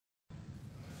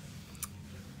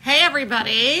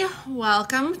everybody.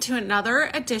 Welcome to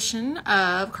another edition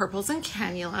of Carpools and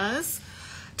Cannulas.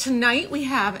 Tonight we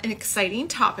have an exciting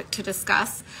topic to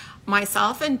discuss.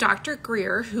 Myself and Dr.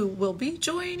 Greer, who will be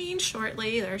joining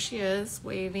shortly, there she is,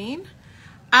 waving,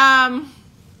 we're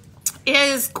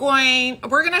going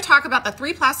to talk about the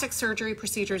 3 plastic surgery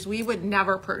procedures we would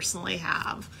never personally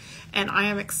have. And I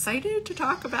am excited to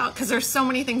talk about, because there's so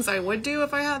many things I would do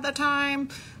if I had the time,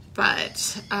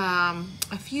 but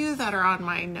a few that are on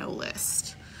my no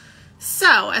list.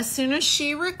 So as soon as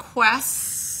she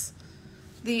requests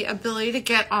the ability to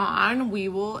get on, we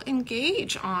will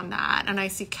engage on that. And I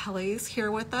see Kelly's here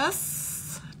with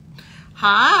us.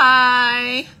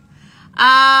 Hi.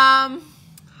 Hi,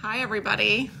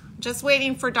 everybody. Just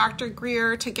waiting for Dr.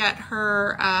 Greer to get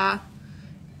her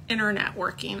internet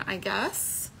working, I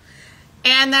guess.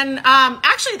 And then,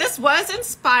 actually, this was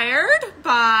inspired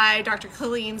by Dr.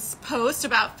 Colleen's post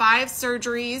about 5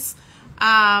 surgeries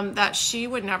that she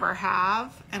would never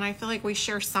have. And I feel like we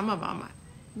share some of them,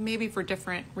 maybe for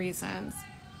different reasons.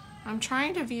 I'm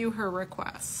trying to view her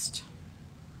request.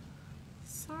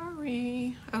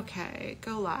 Sorry. Okay,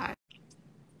 go live.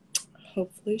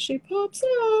 Hopefully she pops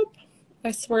up.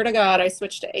 I swear to God, I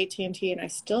switched to AT&T and I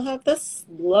still have the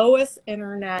slowest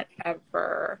internet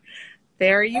ever.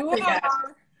 There you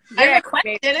are. I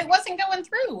requested it wasn't going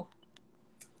through.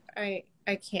 I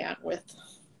can't with,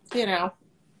 do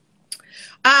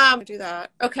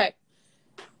that. Okay.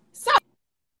 So,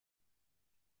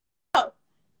 all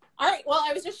right. Well,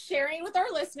 I was just sharing with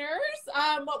our listeners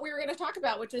what we were going to talk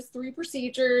about, which is 3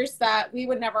 procedures that we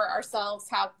would never ourselves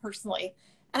have personally.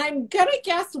 And I'm going to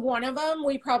guess one of them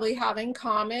we probably have in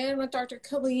common with Dr.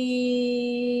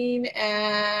 Colleen,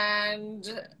 and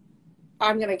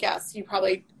I'm going to guess you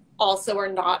probably also are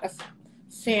not a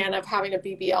fan of having a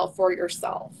BBL for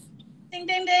yourself. Ding,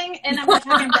 ding, ding. And I'm not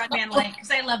talking broadband light because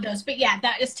I love those. But yeah,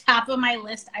 that is top of my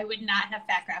list. I would not have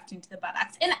fat grafting to the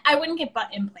buttocks. And I wouldn't get butt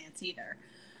implants either.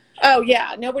 Oh,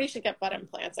 yeah. Nobody should get butt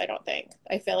implants, I don't think.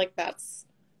 I feel like that's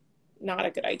not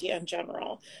a good idea in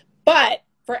general. But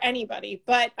for anybody.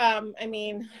 But, I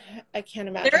mean, I can't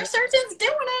imagine. There are surgeons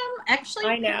doing them. Actually,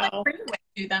 I know. Like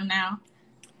do them now.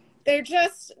 They're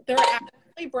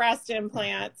actually breast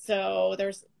implants, so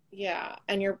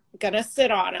and you're gonna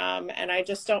sit on them, and I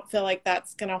just don't feel like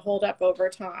that's gonna hold up over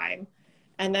time.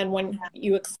 And then when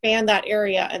you expand that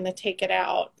area and then take it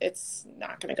out, it's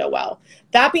not gonna go well.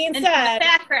 That being said,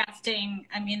 fat grafting,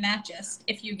 I mean, that just,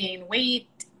 if you gain weight,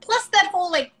 plus that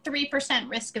whole like 3%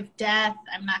 risk of death,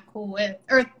 I'm not cool with,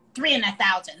 or 3 in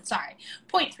 1,000, sorry,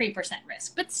 0.3%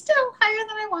 risk, but still higher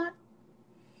than I want.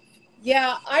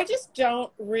 Yeah, I just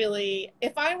don't really,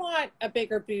 if I want a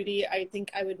bigger booty, I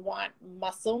think I would want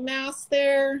muscle mass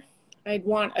there. I'd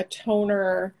want a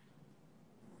toner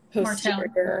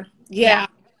posterior. Yeah.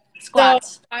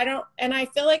 Squats. So I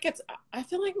feel like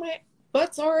my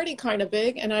butt's already kind of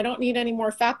big and I don't need any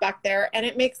more fat back there. And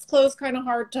it makes clothes kind of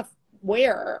hard to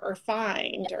wear or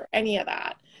find or any of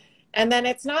that. And then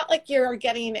it's not like you're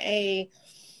getting a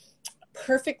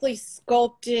perfectly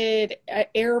sculpted,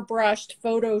 airbrushed,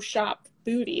 Photoshop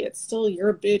booty. It's still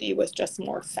your booty with just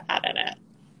more fat in it.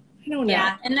 I don't know.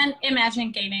 Yeah, and then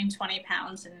imagine gaining 20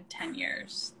 pounds in 10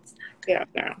 years. It's not good.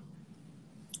 Yeah, no.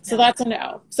 So that's a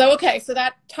no. So, okay, so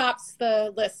that tops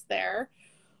the list there.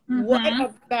 Mm-hmm. What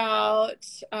about,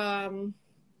 all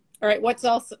right, what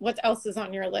else is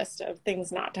on your list of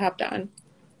things not to have done?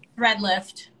 Thread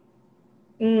lift.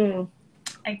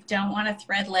 I don't want to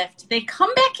thread lift. They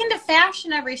come back into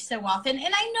fashion every so often.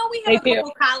 And I know we have a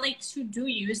couple colleagues who do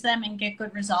use them and get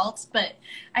good results, but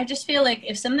I just feel like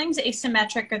if something's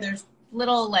asymmetric or there's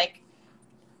little like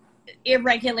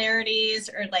irregularities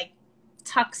or like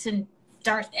tucks and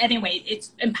darts, anyway,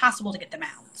 it's impossible to get them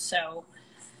out. So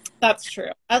that's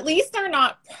true. At least they're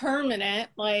not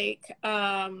permanent like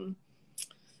the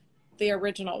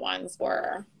original ones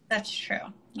were. That's true.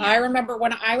 Yeah. I remember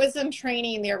when I was in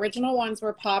training, the original ones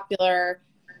were popular,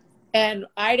 and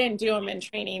I didn't do them in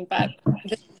training, but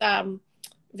this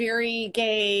very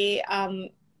gay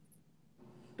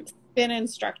spin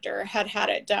instructor had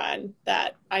it done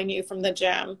that I knew from the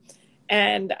gym,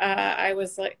 and I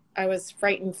was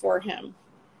frightened for him.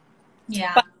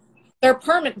 Yeah. But they're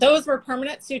permanent. Those were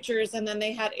permanent sutures, and then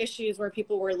they had issues where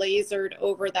people were lasered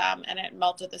over them and it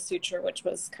melted the suture, which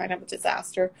was kind of a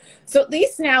disaster. So at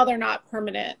least now they're not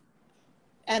permanent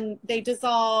and they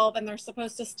dissolve and they're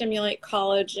supposed to stimulate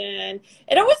collagen.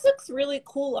 It always looks really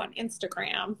cool on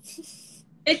Instagram.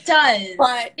 It does.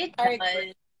 But it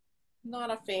does.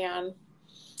 Not a fan.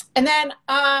 And then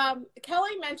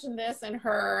Kelly mentioned this in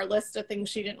her list of things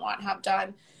she didn't want to have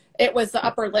done. It was the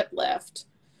upper lip lift,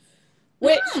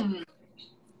 which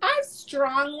I've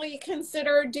strongly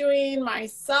consider doing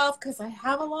myself because I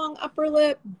have a long upper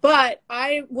lip, but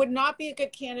I would not be a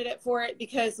good candidate for it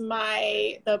because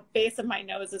the base of my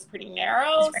nose is pretty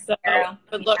narrow, so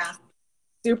it looks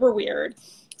super weird.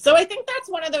 So I think that's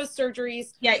one of those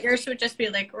surgeries. Yeah, yours would just be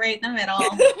like right in the middle.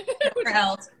 It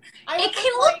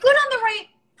can look good on the right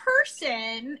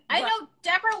person. I know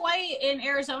Deborah White in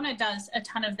Arizona does a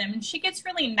ton of them, and she gets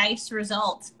really nice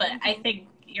results, but I think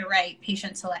you're right,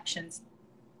 patient selections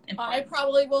important. I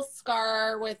probably will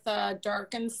scar with a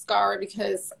darkened scar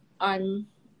because I'm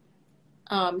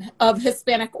of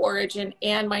Hispanic origin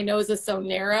and my nose is so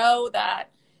narrow that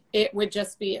it would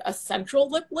just be a central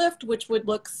lip lift, which would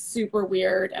look super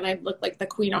weird, and I'd look like the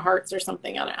Queen of Hearts or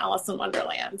something on Alice in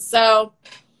Wonderland. So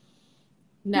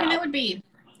no. I mean, that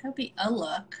would be a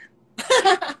look.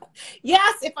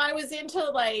 Yes, if I was into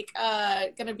like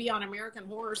gonna be on American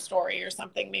Horror Story or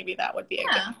something, maybe that would be a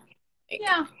good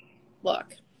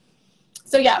look.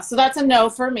 So yeah, so that's a no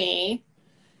for me.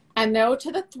 And no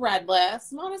to the thread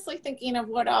lifts. I'm honestly thinking of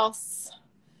what else.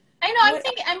 I know,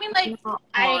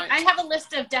 I have a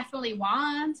list of definitely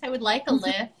wants. I would like a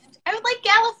lift. I would like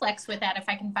Galiflex with that if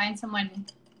I can find someone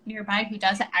nearby who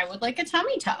does it. I would like a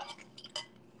tummy tuck.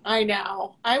 I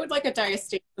know. I would like a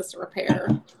diastasis repair.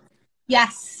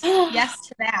 Yes. Yes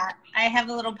to that. I have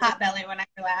a little pot belly when I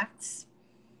relax.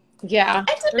 Yeah.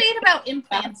 I debate about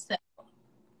implants, though.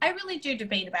 I really do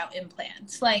debate about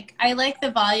implants. Like, I like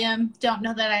the volume. Don't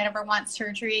know that I'd ever want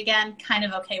surgery again. Kind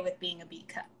of okay with being a B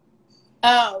cut.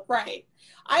 Oh, right.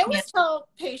 I always tell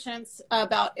patients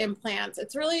about implants.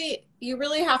 It's really, you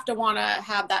really have to want to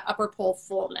have that upper pole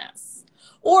fullness.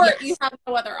 Or you have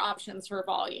no other options for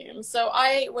volume. So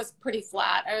I was pretty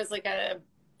flat. I was like a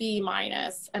B-,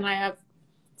 and I have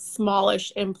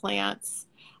smallish implants.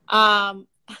 Oh,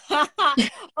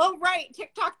 right.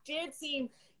 TikTok did seem,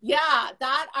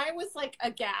 that I was like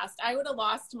aghast. I would have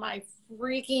lost my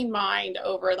freaking mind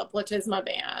over the platysma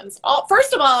bands.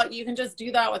 First of all, you can just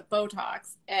do that with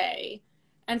Botox, A.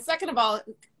 And second of all,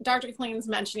 Dr. Klein's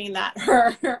mentioning that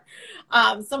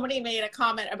somebody made a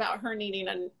comment about her needing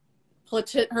her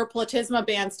platysma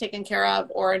bands taken care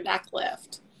of or a neck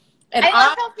lift. And I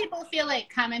love how people feel like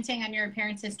commenting on your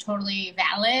appearance is totally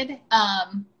valid.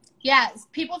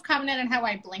 People have commented on how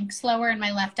I blink slower in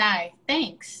my left eye.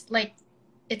 Thanks. Like,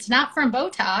 it's not from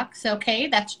Botox, okay?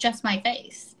 That's just my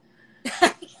face.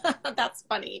 That's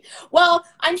funny. Well,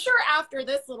 I'm sure after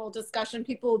this little discussion,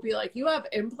 people will be like, you have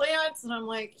implants? And I'm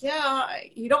like, yeah,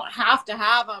 you don't have to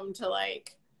have them to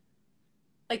like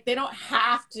they don't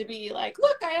have to be like,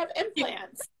 look, I have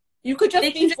implants. You could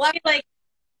just be flat, like,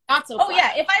 not so flat.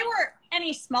 Yeah, if I were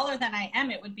any smaller than I am,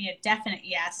 it would be a definite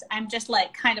yes. I'm just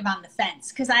like kind of on the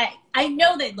fence because I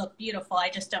know they look beautiful. I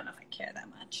just don't know if I care that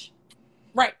much.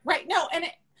 Right. No, and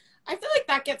I feel like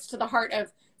that gets to the heart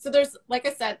of, so there's, like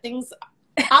I said, things,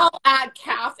 I'll add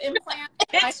calf implants.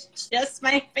 It's just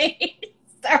my face.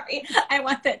 Sorry. I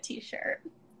want that t-shirt.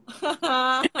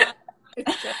 It's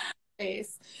just my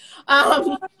face.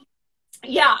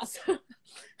 So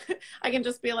I can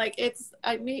just be like,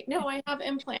 I have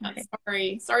implants.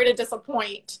 Sorry to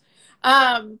disappoint.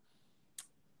 I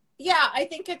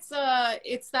think it's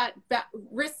that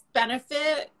risk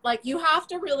benefit. Like, you have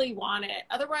to really want it.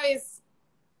 Otherwise,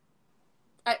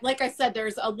 like I said,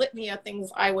 there's a litany of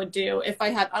things I would do if I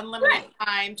had unlimited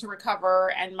time to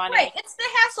recover and money. Right. It's the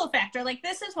hassle factor. Like,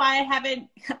 this is why I haven't,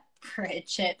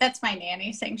 Bridget, that's my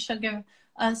nanny saying she'll give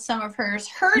us some of hers.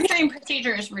 Her dream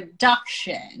procedure is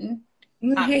reduction.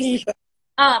 Obviously.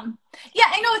 I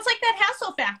know, it's like that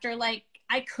hassle factor. Like,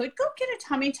 I could go get a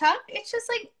tummy tuck. It's just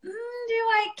like, do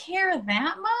I care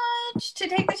that much to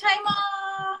take the time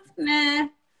off? Nah.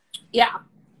 Yeah.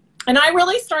 And I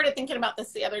really started thinking about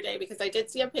this the other day because I did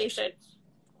see a patient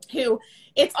who,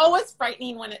 it's always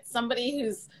frightening when it's somebody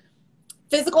whose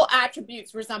physical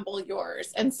attributes resemble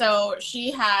yours. And so she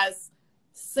has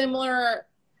similar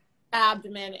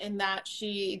abdomen in that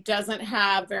she doesn't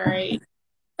have very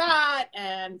fat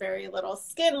and very little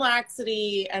skin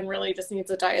laxity and really just needs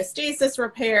a diastasis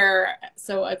repair.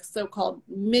 So a so-called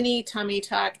mini tummy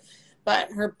tuck,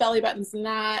 but her belly button's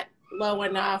not low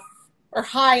enough or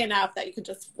high enough that you could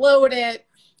just float it.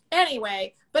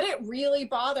 Anyway, but it really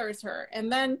bothers her.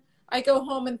 And then I go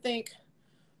home and think,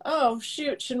 oh,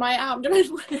 shoot, should my abdomen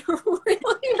really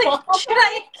bother? Should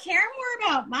I care more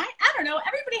about I don't know.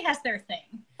 Everybody has their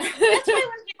thing. That's why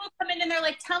when people come in and they're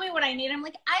like, tell me what I need, I'm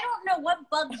like, I don't know what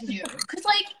bugs you. Because,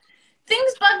 like,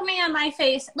 things bug me on my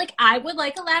face. Like, I would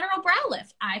like a lateral brow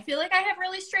lift. I feel like I have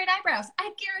really straight eyebrows.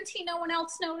 I guarantee no one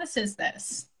else notices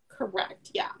this. Correct.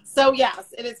 Yeah. So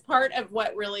yes, it is part of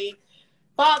what really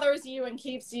bothers you and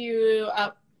keeps you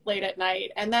up late at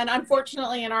night. And then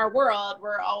unfortunately in our world,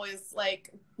 we're always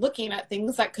like looking at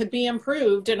things that could be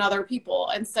improved in other people.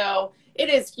 And so it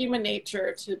is human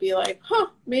nature to be like, huh,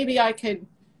 maybe I could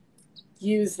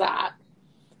use that.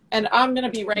 And I'm going to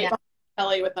be right behind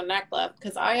Kelly with the neck lift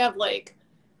because I have like,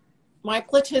 my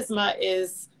platysma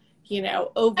is, you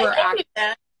know,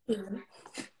 overactive.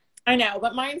 I know,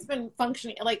 but mine's been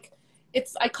functioning like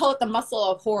I call it the muscle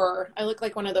of horror. I look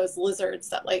like one of those lizards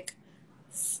that like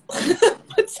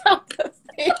puts out the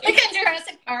thing. Like in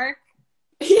Jurassic Park.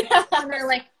 Yeah. And they're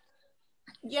like,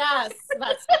 yes,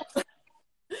 that's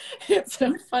it's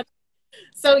so funny.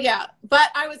 So yeah, but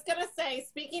I was gonna say,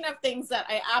 speaking of things that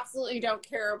I absolutely don't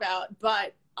care about,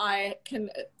 but I can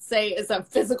say is a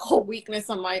physical weakness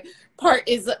on my part,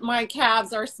 is that my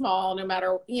calves are small. No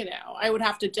matter, you know, I would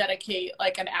have to dedicate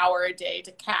like an hour a day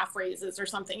to calf raises or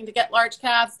something to get large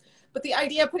calves. But the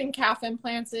idea of putting calf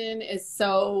implants in is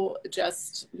so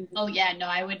just. Oh yeah, no,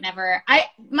 I would never.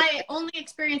 My only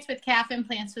experience with calf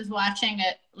implants was watching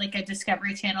a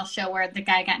Discovery Channel show where the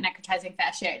guy got necrotizing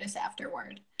fasciitis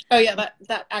afterward. Oh yeah,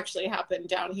 that actually happened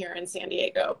down here in San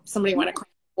Diego. Somebody went across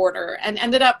the border and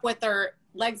ended up with their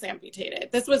legs amputated.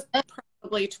 This was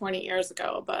probably 20 years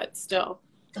ago, but still.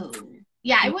 Oh.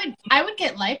 Yeah, I would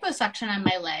get liposuction on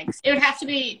my legs. It would have to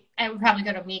be, I would probably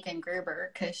go to Megan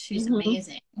Gruber because she's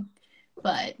amazing.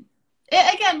 But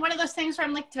again, one of those things where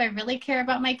I'm like, do I really care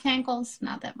about my cankles?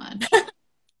 Not that much.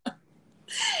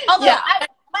 Although yeah.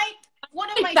 one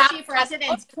of my chief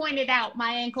residents pointed out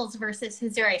my ankles versus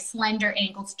his very slender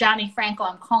ankles. Johnny Franco,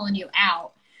 I'm calling you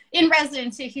out. In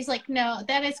residency, he's like, no,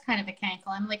 that is kind of a cankle.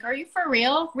 I'm like, are you for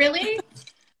real? Really?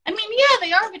 I mean, yeah,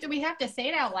 they are, but do we have to say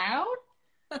it out loud?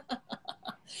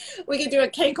 We could do a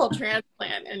cankle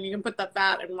transplant and you can put the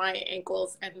fat in my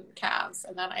ankles and calves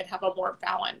and then I'd have a more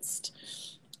balanced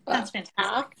That's fantastic.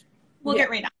 Calf. We'll get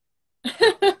right on.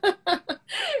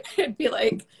 It'd be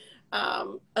like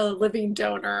a living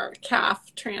donor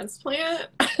calf transplant.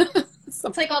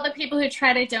 It's like all the people who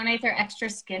try to donate their extra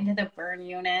skin to the burn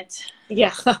unit.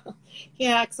 Yeah.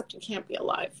 Yeah, except you can't be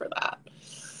alive for that.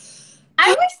 I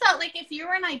always thought, like, if you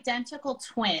were an identical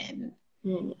twin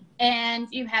and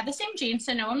you had the same genes,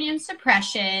 so no immune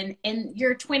suppression, and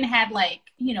your twin had, like,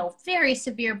 you know, very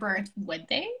severe burns, would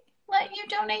they let you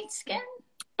donate skin?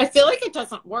 I feel like it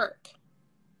doesn't work.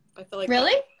 I feel like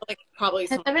really? Like probably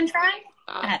has that been tried?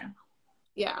 I don't know.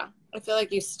 Yeah. I feel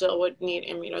like you still would need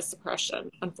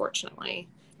immunosuppression, unfortunately.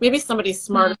 Maybe somebody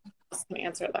smart can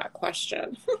answer that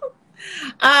question.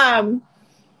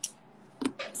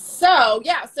 So,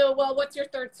 yeah. So, well, what's your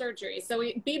third surgery? So,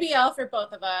 BBL for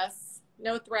both of us.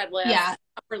 No thread lift. Yeah.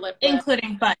 Upper lip lift.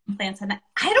 Including butt implants. And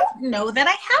I don't know that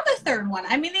I have a third one.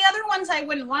 I mean, the other ones I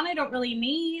wouldn't want. I don't really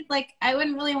need. Like, I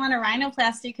wouldn't really want a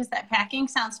rhinoplasty because that packing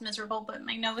sounds miserable, but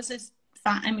my nose is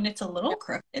fine. I mean, it's a little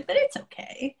crooked, but it's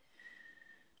okay.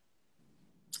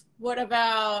 What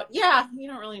about, yeah, you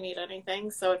don't really need anything,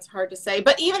 so it's hard to say.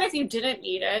 But even if you didn't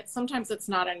need it, sometimes it's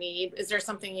not a need. Is there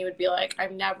something you would be like,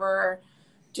 I'm never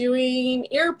doing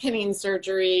ear pinning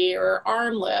surgery or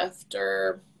arm lift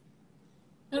or,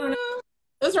 I don't know.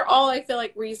 Those are all, I feel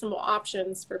like, reasonable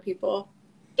options for people.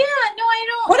 Yeah, no, I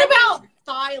don't. What about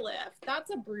thigh lift? That's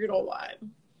a brutal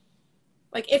one.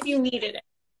 Like, if you needed it.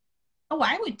 Oh,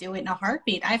 I would do it in a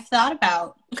heartbeat. I've thought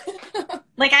about,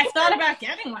 I've thought about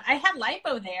getting one. I had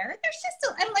lipo there. There's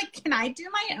just, I'm like, can I do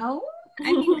my own?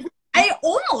 I mean, I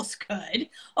almost could.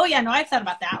 Oh, yeah, no, I've thought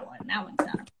about that one. That one's not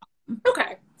a problem.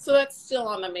 Okay, so that's still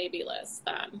on the maybe list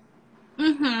then.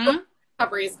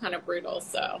 Recovery is kind of brutal,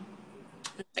 so.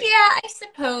 Yeah, I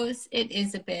suppose it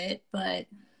is a bit, but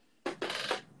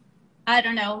I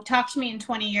don't know. Talk to me in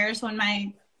 20 years when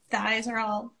my thighs are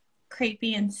all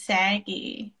crepey and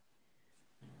saggy.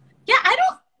 Yeah,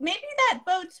 maybe that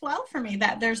bodes well for me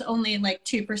that there's only like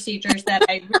 2 procedures that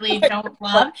I really don't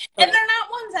love. And they're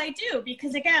not ones I do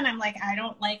because, again, I'm like, I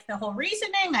don't like the whole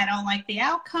reasoning. I don't like the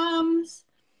outcomes.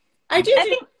 I just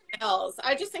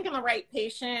think I'm the right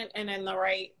patient and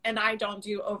and I don't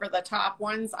do over the top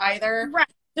ones either. Right.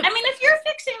 I mean, if you're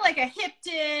fixing like a hip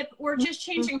dip or just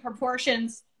changing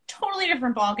proportions, totally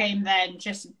different ballgame than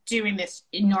just doing this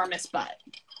enormous butt.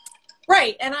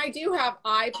 Right. And I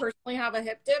personally have a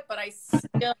hip dip, but I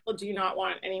still do not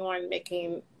want anyone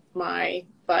making my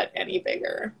butt any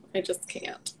bigger. I just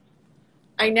can't.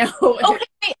 I know.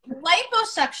 Okay.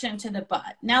 Liposuction to the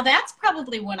butt. Now that's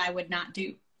probably one I would not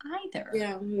do either.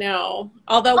 Yeah, no.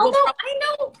 Although I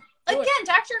know, again,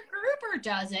 Dr. Gruber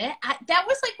does it. That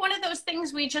was like one of those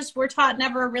things we just were taught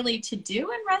never really to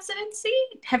do in residency.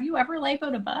 Have you ever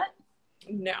lipoed a butt?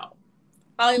 No.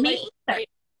 Me either.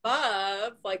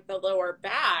 Above, like the lower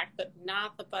back, but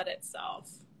not the butt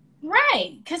itself.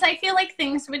 Right, because I feel like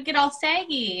things would get all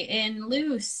saggy and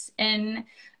loose and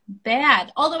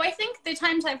bad. Although I think the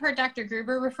times I've heard Dr.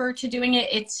 Gruber refer to doing it,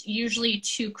 it's usually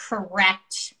to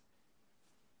correct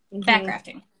fat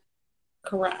grafting.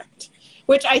 Correct.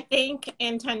 Which I think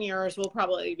in 10 years we'll have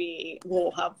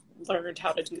learned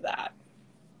how to do that.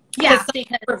 Yeah,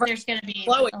 because there's going to be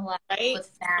a lot right? with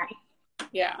fat.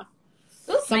 Yeah.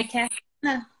 Oops, my cat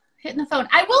hitting the phone.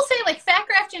 I will say, like, fat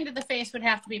graft into the face would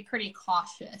have to be pretty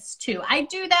cautious too. I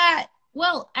do that.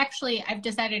 Well, actually, I've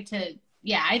decided to.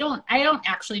 Yeah, I don't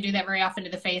actually do that very often to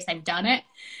the face. I've done it,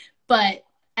 but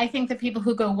I think the people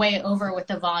who go way over with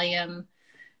the volume,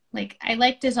 like, I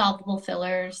like dissolvable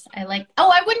fillers. I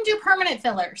wouldn't do permanent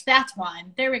fillers. That's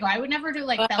one. There we go. I would never do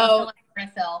like filler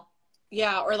fill.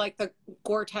 Yeah, or like the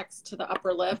Gore-Tex to the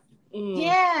upper lip.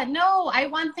 Yeah, no, I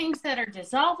want things that are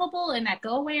dissolvable and that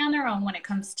go away on their own when it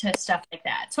comes to stuff like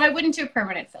that. So I wouldn't do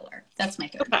permanent filler. That's my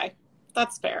go. Okay,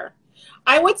 that's fair.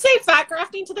 I would say fat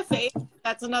grafting to the face.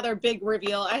 That's another big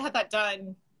reveal. I had that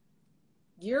done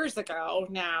years ago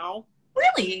now.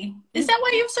 Really? Is that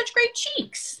why you have such great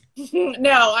cheeks?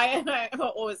 No, I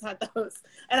always had those,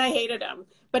 and I hated them.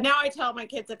 But now I tell my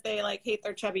kids if they like hate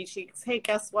their chubby cheeks, hey,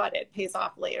 guess what? It pays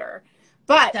off later.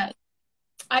 But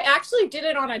I actually did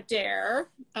it on a dare,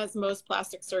 as most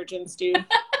plastic surgeons do.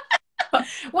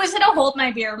 Was it a hold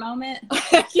my beer moment?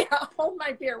 Yeah, hold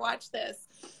my beer, watch this.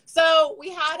 So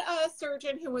we had a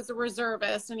surgeon who was a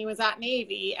reservist, and he was at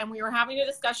Navy, and we were having a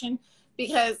discussion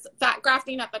because fat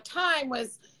grafting at the time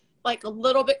was like a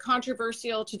little bit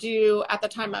controversial to do at the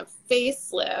time of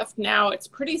facelift. Now it's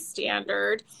pretty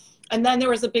standard. And then there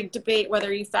was a big debate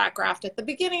whether you fat graft at the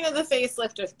beginning of the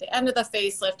facelift or at the end of the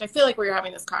facelift. I feel like we were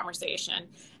having this conversation.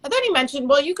 And then he mentioned,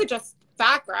 well, you could just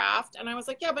fat graft. And I was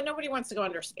like, yeah, but nobody wants to go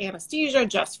under anesthesia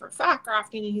just for fat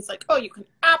grafting. And he's like, oh, you can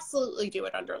absolutely do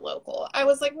it under local. I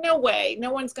was like, no way.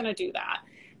 No one's going to do that.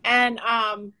 And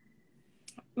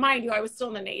mind you, I was still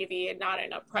in the Navy and not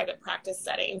in a private practice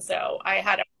setting. So I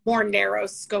had a more narrow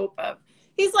scope of,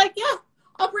 he's like, yeah,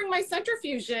 I'll bring my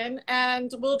centrifusion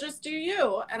and we'll just do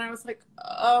you. And I was like,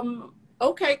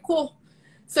 okay, cool.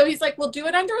 So he's like, we'll do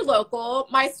it under local.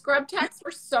 My scrub techs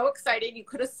were so excited. You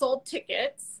could have sold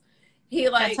tickets. He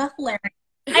like, that's hilarious.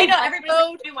 I know,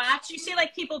 everybody's like, watch. You see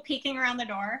like people peeking around the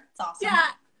door. It's awesome. Yeah.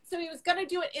 So he was going to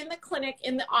do it in the clinic,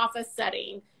 in the office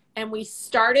setting. And we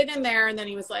started in there, and then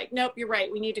he was like, nope, you're right.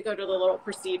 We need to go to the little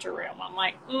procedure room. I'm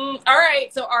like, all right.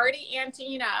 So already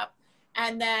anteing up.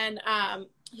 And then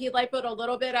he lipoed a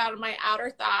little bit out of my outer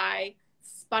thigh,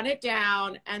 spun it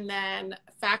down, and then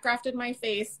fat grafted my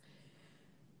face.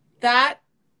 That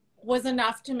was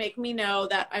enough to make me know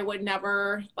that I would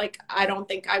never, like, I don't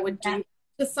think I would do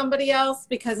to somebody else,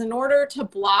 because in order to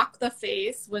block the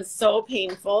face was so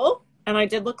painful. And I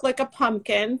did look like a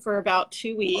pumpkin for about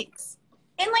 2 weeks.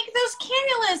 And like those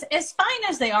cannulas, as fine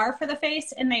as they are for the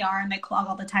face, and they clog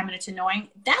all the time and it's annoying,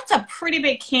 that's a pretty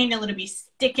big cannula to be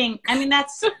sticking. I mean,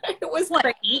 that's it was what,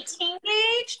 18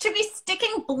 gauge? To be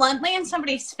sticking bluntly in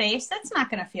somebody's face, that's not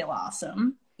going to feel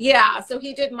awesome. Yeah, so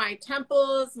he did my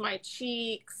temples, my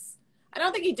cheeks. I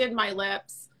don't think he did my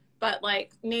lips, but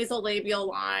like nasolabial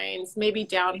lines, maybe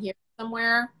down here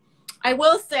somewhere. I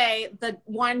will say the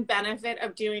one benefit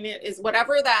of doing it is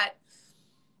whatever that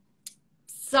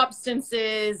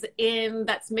substances in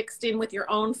that's mixed in with your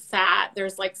own fat,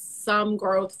 there's like some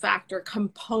growth factor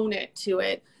component to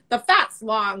it. The fat's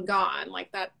long gone,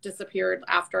 like that disappeared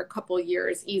after a couple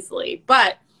years easily,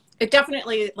 but it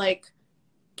definitely like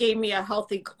gave me a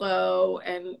healthy glow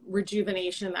and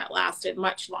rejuvenation that lasted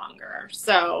much longer.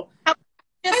 So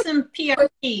just some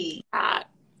PRP.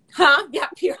 Huh? Yeah,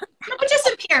 PRP. Just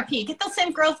some PRP. Get those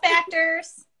same growth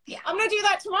factors. Yeah, I'm gonna do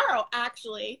that tomorrow,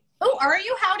 actually. Oh, are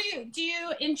you? How do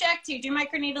you inject? Do you do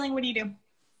microneedling? What do you do?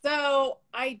 So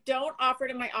I don't offer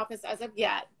it in my office as of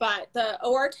yet, but the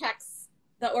OR techs,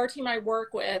 the OR team I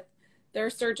work with, they're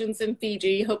surgeons in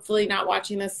Fiji, hopefully not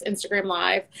watching this Instagram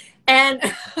live. And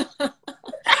we're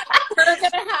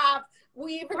gonna have,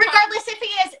 regardless if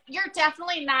he is, you're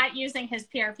definitely not using his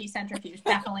PRP centrifuge.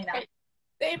 Definitely not.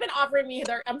 They've been offering me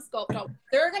their M-Sculpt. No,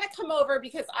 they're going to come over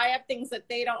because I have things that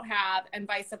they don't have and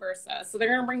vice versa. So they're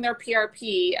going to bring their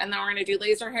PRP, and then we're going to do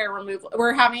laser hair removal.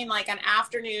 We're having like an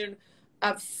afternoon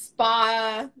of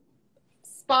spa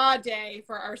day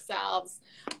for ourselves,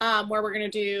 where we're going to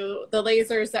do the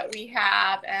lasers that we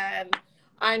have, and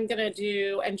I'm going to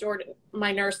do, and Jordan,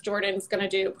 my nurse Jordan's going to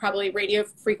do probably radio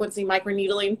frequency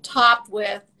microneedling topped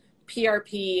with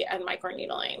PRP and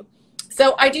microneedling.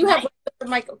 So I do have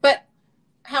but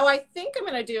how I think I'm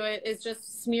going to do it is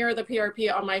just smear the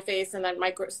PRP on my face and then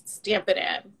stamp it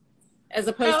in, as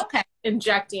opposed to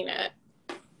injecting it.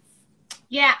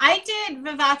 Yeah, I did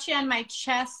Vivace on my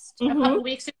chest a couple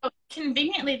weeks ago.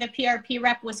 Conveniently, the PRP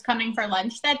rep was coming for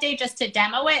lunch that day just to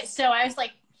demo it. So I was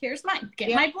like, here's my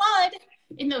blood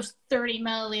in those 30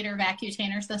 milliliter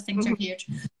vacutainers. Those things are huge.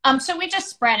 So we just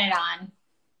spread it on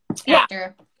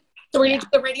after. So we do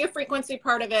the radio frequency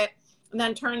part of it and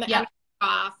then turn the energy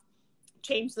off,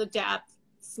 change the depth,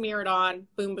 smear it on,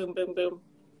 boom, boom, boom, boom.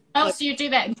 Oh, so you do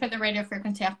that and turn the radio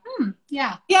frequency off.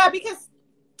 Yeah. Yeah, because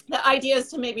the idea is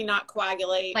to maybe not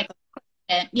coagulate. Like,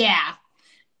 yeah.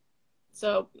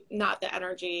 So not the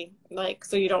energy, like,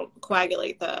 so you don't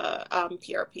coagulate the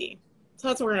PRP. So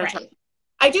that's what we're going to try.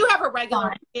 I do have a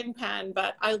regular skin pen,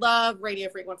 but I love radio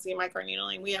frequency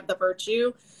microneedling. We have the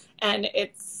Virtue, and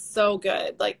it's so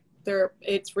good. Like,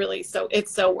 it's really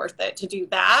it's so worth it to do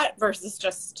that versus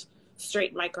just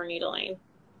straight microneedling.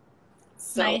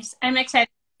 So. Nice. I'm excited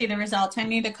to see the results. I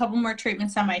need a couple more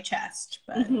treatments on my chest.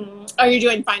 But Are you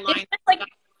doing fine line?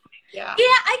 Yeah,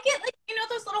 I get like, you know,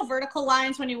 those little vertical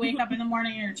lines when you wake up in the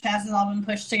morning and your chest has all been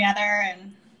pushed together,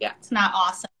 and it's not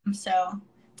awesome. So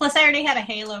plus I already had a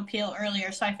halo peel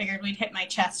earlier, so I figured we'd hit my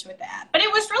chest with that. But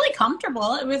it was really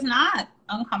comfortable. It was not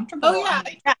uncomfortable. On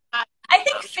my chest. I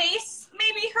think face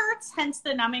maybe hurts, hence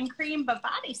the numbing cream, but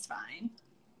body's fine.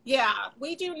 Yeah,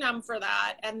 we do numb for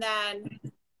that. And then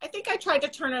I think I tried to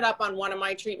turn it up on one of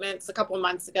my treatments a couple of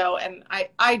months ago, and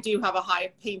I do have a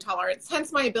high pain tolerance,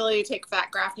 hence my ability to take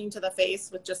fat grafting to the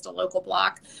face with just a local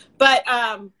block. But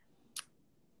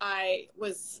I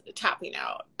was tapping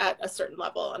out at a certain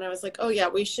level, and I was like, oh yeah,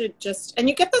 we should just, and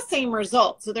you get the same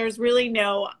result. So there's really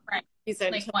no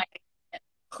reason to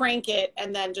crank it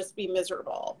and then just be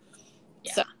miserable.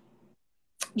 Yeah. So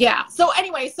yeah. So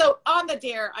anyway, so on the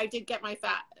dare, I did get my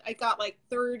fat. I got like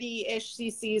 30-ish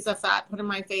cc's of fat put in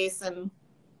my face, and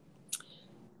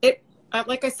it,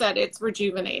 like I said, it's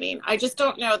rejuvenating. I just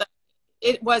don't know that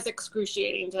it was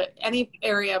excruciating to any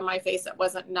area of my face that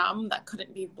wasn't numb, that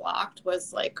couldn't be blocked,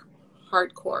 was like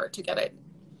hardcore to get it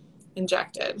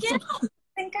injected. Yeah, I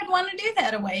think I'd want to do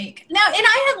that awake. Now, and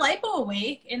I had lipo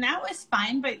awake, and that was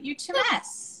fine, but you too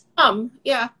mess.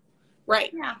 Yeah,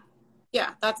 right. Yeah.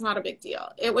 Yeah, that's not a big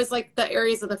deal. It was like the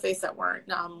areas of the face that weren't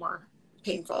numb were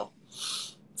painful.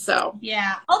 So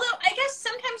yeah, although I guess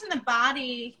sometimes in the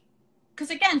body, because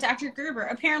again, Dr. Gruber,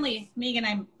 apparently, Megan,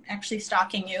 I'm actually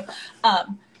stalking you,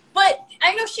 but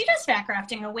I know she does fat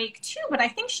grafting awake too, but I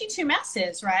think she too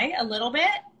messes, right? A little bit.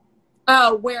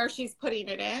 Oh, where she's putting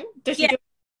it in? Does she do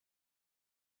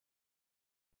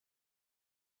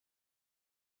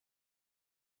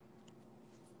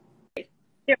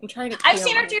I'm trying to. I've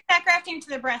seen her do fat grafting to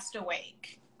the breast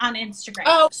awake on Instagram.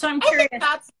 Oh, so I'm curious.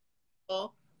 That's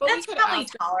cool, but that's probably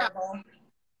tolerable.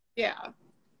 Yeah,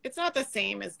 it's not the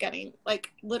same as getting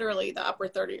like literally the upper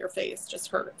third of your face just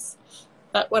hurts,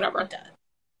 but whatever. It does.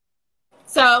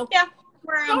 So yeah,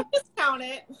 don't discount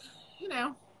it. You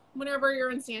know, whenever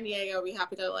you're in San Diego, I'll be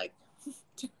happy to like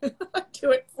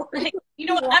do it for you. You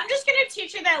know what? I'm just gonna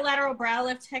teach you that lateral brow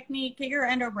lift technique. Get your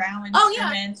endo brow instrument. Oh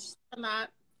yeah, and that.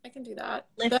 I can do that.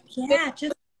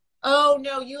 Just. Oh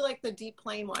no, you like the deep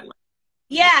plane one.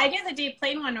 Yeah, I do the deep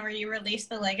plane one where you release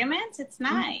the ligaments. It's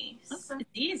nice. Okay. It's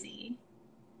easy.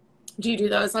 Do you do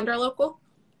those under local?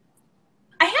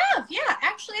 I have, yeah,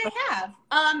 actually I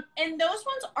have. And those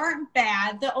ones aren't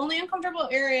bad. The only uncomfortable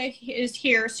area is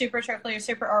here, supratrochlear,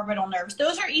 supraorbital nerves.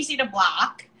 Those are easy to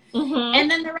block.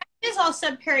 And then the rest is all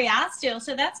subperiosteal,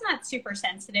 so that's not super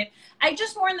sensitive. I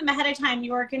just warned them ahead of time,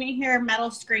 you are going to hear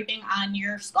metal scraping on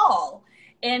your skull.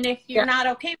 And if you're not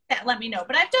okay with that, let me know.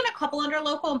 But I've done a couple under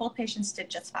local, and both patients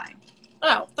did just fine.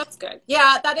 Oh, that's good.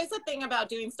 Yeah, that is the thing about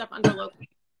doing stuff under local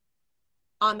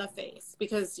on the face,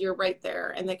 because you're right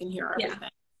there, and they can hear everything.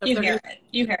 So you hear it.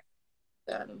 You hear it.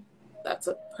 Then that's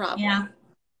a problem. Yeah.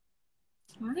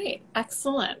 All right.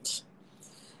 Excellent.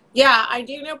 Yeah, I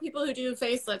do know people who do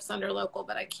facelifts under local,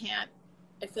 but I can't.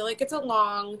 I feel like it's a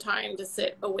long time to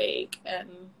sit awake. And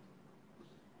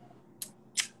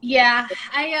yeah,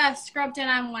 I scrubbed in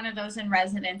on one of those in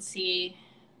residency.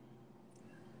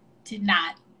 Did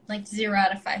not. Like 0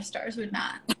 out of 5 stars would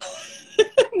not.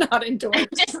 Not endorsed.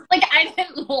 Just like I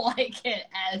didn't like it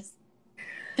as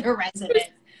the resident.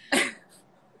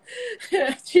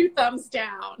 2 thumbs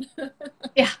down.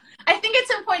 Yeah. I think at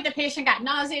some point the patient got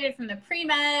nauseated from the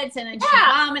pre-meds, and then she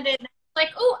vomited. Like,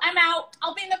 oh, I'm out.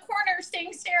 I'll be in the corner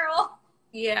staying sterile.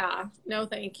 Yeah. No,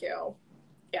 thank you.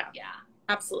 Yeah. Yeah.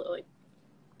 Absolutely.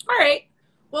 All right.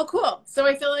 Well, cool. So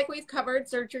I feel like we've covered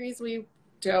surgeries we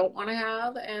don't want to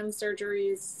have, and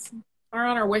surgeries are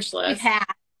on our wish list. We've had.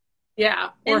 Yeah.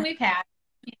 And we've had.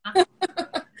 Yeah.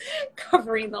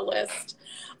 Covering the list.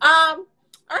 All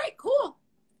right, cool.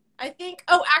 I think,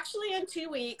 oh, actually in 2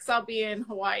 weeks, I'll be in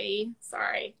Hawaii.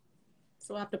 Sorry.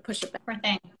 So we'll have to push it back. Poor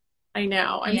thing. I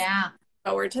know. I'm Yeah. looking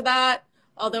forward to that.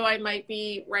 Although I might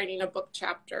be writing a book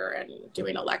chapter and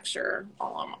doing a lecture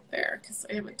while I'm up there because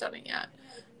I haven't done it yet.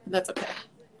 That's okay.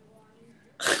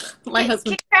 My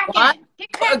husband.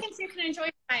 Keep cracking so you can enjoy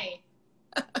Hawaii.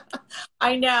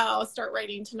 I know. Start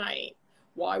writing tonight.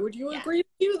 Why would you agree to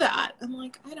do that? I'm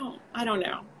like, I don't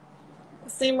know. The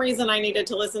same reason I needed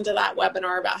to listen to that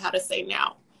webinar about how to say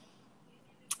no.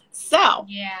 So.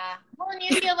 Yeah. Well, and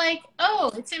you feel like,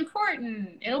 oh, it's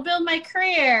important. It'll build my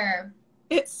career.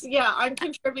 I'm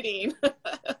contributing.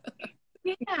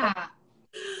 Yeah.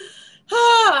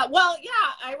 Well,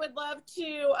 yeah, I would love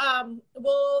to,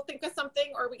 we'll think of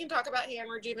something, or we can talk about hand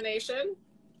rejuvenation.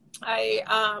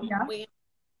 We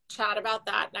chat about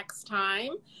that next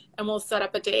time, and we'll set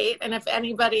up a date. And if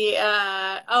anybody,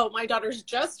 my daughter's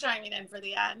just chiming in for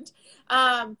the end.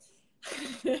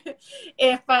 She's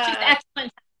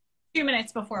excellent. 2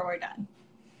 minutes before we're done.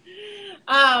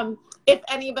 If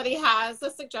anybody has a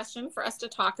suggestion for us to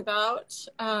talk about,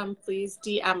 please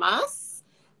DM us.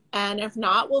 And if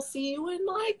not, we'll see you in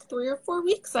like 3 or 4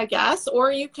 weeks, I guess.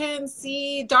 Or you can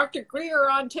see Dr. Greer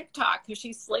on TikTok, because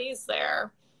she slays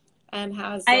there and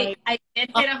has I did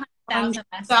hit 100,000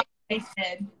 messages. I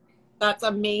did. That's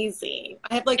amazing.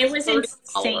 I have like it was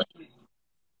insane.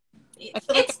 It's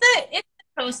the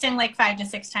posting like 5 to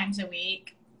 6 times a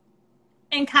week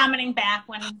and commenting back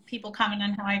when people comment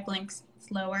on how I blink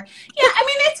slower. Yeah, I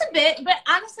mean, it's a bit, but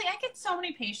honestly, I get so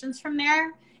many patients from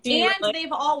there. And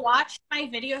they've all watched my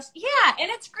videos. Yeah,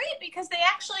 and it's great because they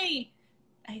actually,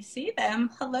 I see them.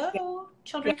 Hello,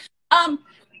 children.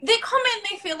 They come in,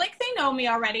 they feel like they know me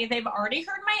already. They've already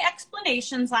heard my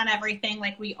explanations on everything.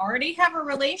 Like, we already have a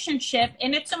relationship,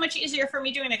 and it's so much easier for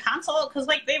me doing a consult because,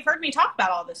 like, they've heard me talk about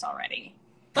all this already.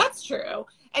 That's true.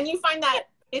 And you find that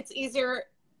it's easier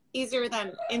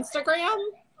than Instagram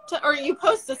or you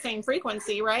post the same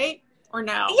frequency, right? Or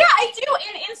no? Yeah, I do.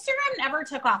 And Instagram never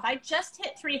took off. I just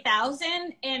hit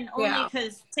 3,000 and only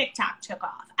because TikTok took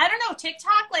off. I don't know.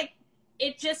 TikTok, like,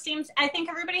 it just seems, I think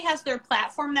everybody has their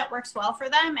platform that works well for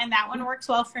them. And that one works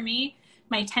well for me.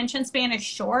 My attention span is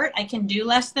short. I can do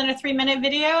less than a 3-minute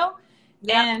video.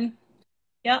 And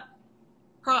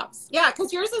props. Yeah,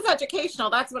 because yours is educational.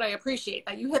 That's what I appreciate.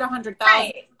 That you hit 100,000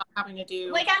 without having to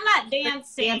do. Like, I'm not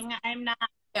dancing. I'm not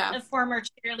a former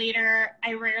cheerleader.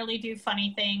 I rarely do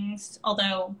funny things,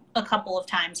 although a couple of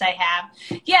times I have.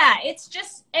 Yeah, it's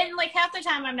just, and like half the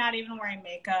time I'm not even wearing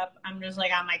makeup. I'm just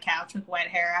like on my couch with wet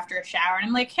hair after a shower. And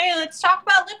I'm like, hey, let's talk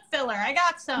about lip filler. I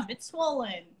got some. It's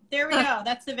swollen. There we go.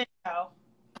 That's the video.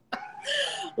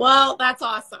 Well, that's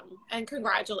awesome. And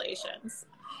congratulations.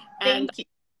 Thank you.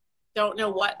 Don't know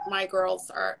what my girls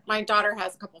are. My daughter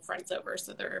has a couple friends over,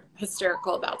 so they're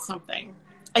hysterical about something.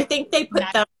 I think they put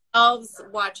themselves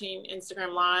watching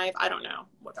Instagram Live. I don't know.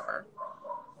 Whatever.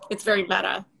 It's very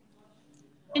meta.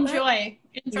 Enjoy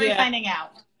finding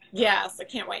out. Yes, I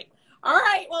can't wait. All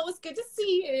right. Well, it was good to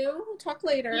see you. We'll talk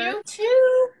later. You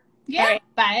too. Yeah. Right.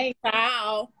 Bye.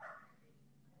 Ciao.